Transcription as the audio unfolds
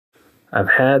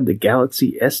I've had the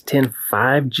Galaxy S10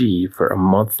 5G for a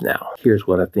month now. Here's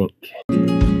what I think.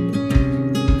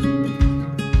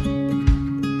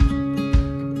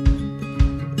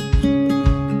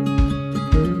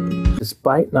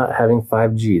 Despite not having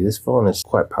 5G, this phone is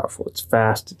quite powerful. It's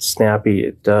fast, it's snappy,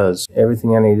 it does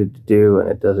everything I needed to do, and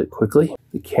it does it quickly.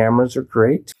 The cameras are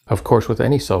great. Of course, with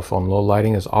any cell phone, low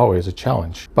lighting is always a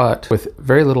challenge, but with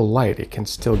very little light, it can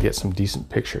still get some decent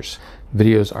pictures.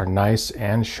 Videos are nice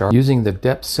and sharp. Using the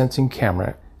depth sensing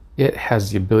camera, it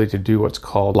has the ability to do what's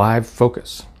called live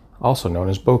focus, also known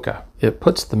as bokeh. It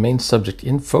puts the main subject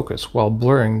in focus while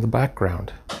blurring the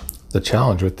background. The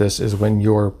challenge with this is when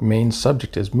your main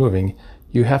subject is moving,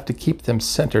 you have to keep them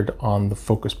centered on the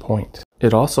focus point.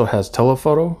 It also has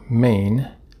telephoto, main,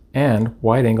 and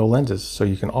wide-angle lenses, so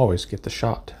you can always get the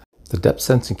shot. The depth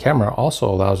sensing camera also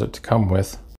allows it to come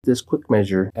with this quick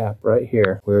measure app right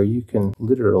here, where you can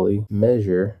literally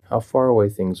measure how far away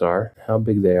things are, how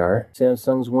big they are.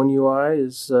 Samsung's One UI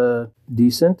is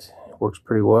decent. Works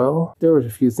pretty well. There was a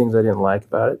few things I didn't like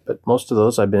about it, but most of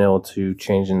those I've been able to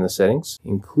change in the settings,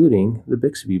 including the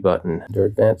Bixby button. Their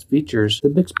advanced features, the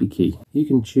Bixby key. You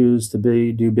can choose to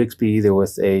do Bixby either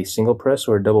with a single press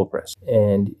or a double press,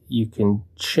 and you can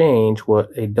change what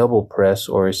a double press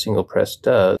or a single press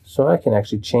does. So I can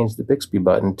actually change the Bixby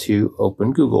button to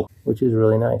open Google, which is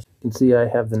really nice. You can see I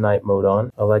have the night mode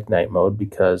on. I like night mode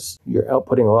because you're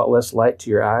outputting a lot less light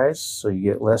to your eyes, so you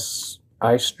get less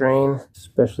eye strain,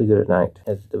 especially good at night.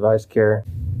 Has device care,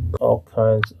 all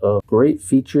kinds of great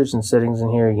features and settings in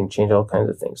here. You can change all kinds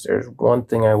of things. There's one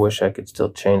thing I wish I could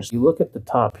still change. You look at the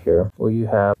top here where you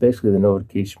have basically the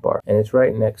notification bar, and it's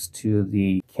right next to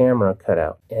the camera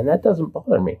cutout, and that doesn't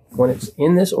bother me. When it's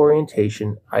in this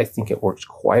orientation, I think it works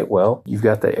quite well. You've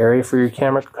got the area for your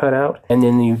camera cutout, and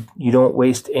then you don't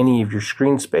waste any of your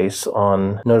screen space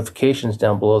on notifications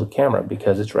down below the camera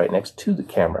because it's right next to the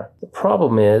camera. The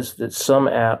problem is that some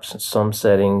apps and some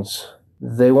settings,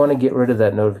 they want to get rid of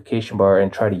that notification bar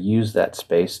and try to use that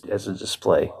space as a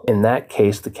display. In that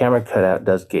case, the camera cutout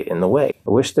does get in the way. I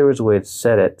wish there was a way to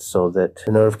set it so that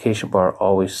the notification bar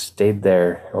always stayed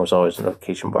there and was always a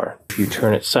notification bar. If you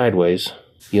turn it sideways,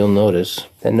 you'll notice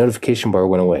that notification bar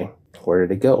went away. Where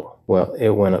did it go? Well,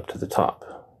 it went up to the top,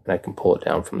 and I can pull it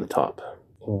down from the top.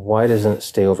 Why doesn't it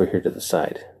stay over here to the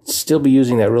side? It'd still be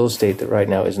using that real estate that right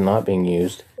now is not being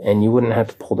used, and you wouldn't have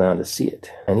to pull down to see it.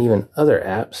 And even other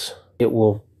apps, it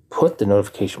will put the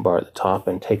notification bar at the top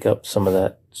and take up some of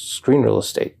that screen real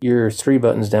estate. Your three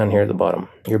buttons down here at the bottom,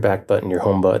 your back button, your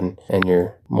home button, and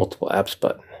your multiple apps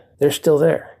button, they're still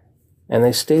there, and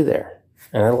they stay there.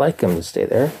 And I like them to stay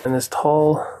there. And this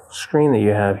tall screen that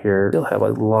you have here still have a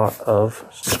lot of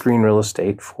screen real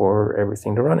estate for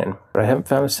everything to run in. But I haven't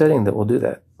found a setting that will do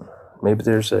that. Maybe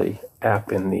there's a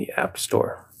app in the App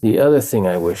Store. The other thing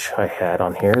I wish I had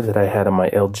on here that I had on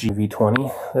my LG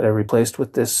V20 that I replaced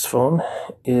with this phone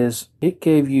is it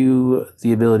gave you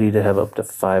the ability to have up to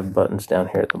 5 buttons down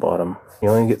here at the bottom. You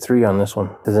only get 3 on this one,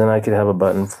 because then I could have a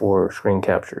button for screen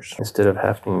captures instead of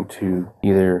having to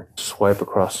either swipe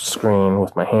across the screen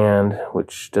with my hand,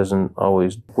 which doesn't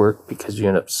always work because you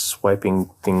end up swiping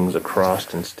things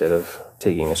across instead of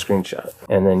taking a screenshot.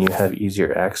 And then you have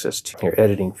easier access to your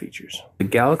editing features. The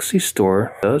Galaxy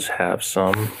Store does have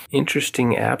some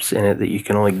interesting apps in it that you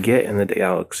can only get in the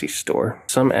Galaxy Store.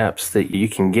 Some apps that you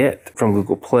can get from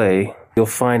Google Play, you'll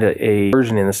find a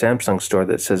version in the Samsung Store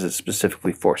that says it's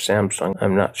specifically for Samsung.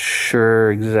 I'm not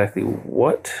sure exactly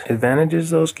what advantages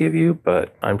those give you,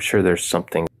 but I'm sure there's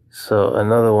something. So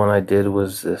another one I did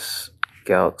was this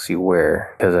Galaxy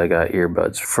Wear, because I got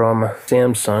earbuds from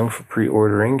Samsung for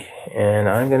pre-ordering, and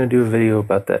I'm going to do a video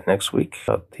about that next week,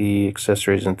 about the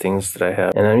accessories and things that I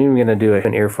have, and I'm even going to do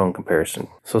an earphone comparison.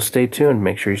 So stay tuned,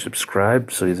 make sure you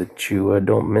subscribe so that you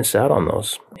don't miss out on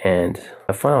those, and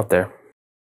have fun out there.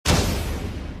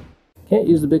 Can't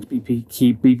use the Bixby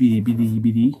key,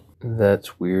 BD.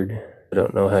 That's weird. I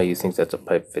don't know how you think that's a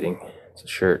pipe fitting. It's a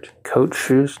shirt. Coach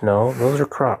shoes? No, those are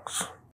Crocs.